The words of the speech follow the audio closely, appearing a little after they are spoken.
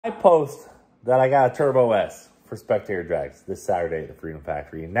I post that I got a Turbo S for Spectator Drags this Saturday at the Freedom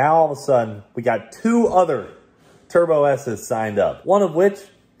Factory. And now all of a sudden, we got 2 other Turbo S's signed up. One of which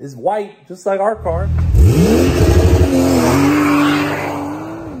is white, just like our car.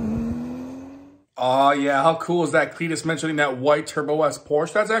 Oh, yeah. How cool is that? Cleetus mentioning that white Turbo S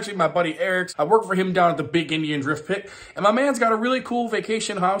Porsche. That's actually my buddy Eric's. I work for him down at the Big Indian Drift Pit. And my man's got a really cool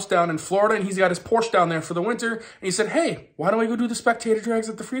vacation house down in Florida. And he's got his Porsche down there for the winter. And he said, hey, why don't we go do the Spectator Drags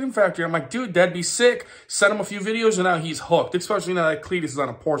at the Freedom Factory? I'm like, dude, that'd be sick. Sent him a few videos and now he's hooked. Especially now that Cleetus is on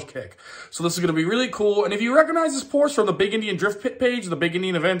a Porsche kick. So this is going to be really cool. And if you recognize this Porsche from the Big Indian Drift Pit page, the Big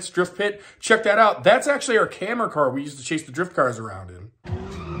Indian Events Drift Pit, check that out. That's actually our camera car we used to chase the drift cars around in.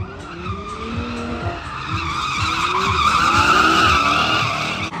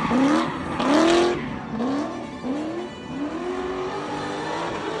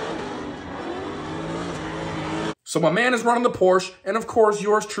 So my man is running the Porsche, and of course,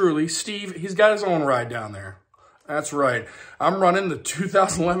 yours truly, Steve, he's got his own ride down there. That's right. I'm running the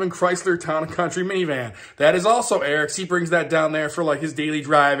 2011 Chrysler Town & Country minivan. That is also Eric's. He brings that down there for like his daily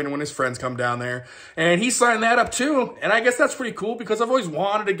driving when his friends come down there. And he signed that up too. And I guess that's pretty cool because I've always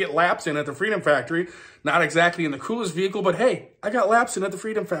wanted to get laps in at the Freedom Factory. Not exactly in the coolest vehicle, but hey, I got laps in at the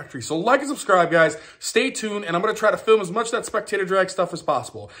Freedom Factory. So like and subscribe, guys. Stay tuned, and I'm going to try to film as much of that Spectator Drag stuff as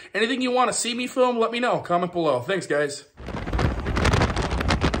possible. Anything you want to see me film, let me know. Comment below. Thanks, guys.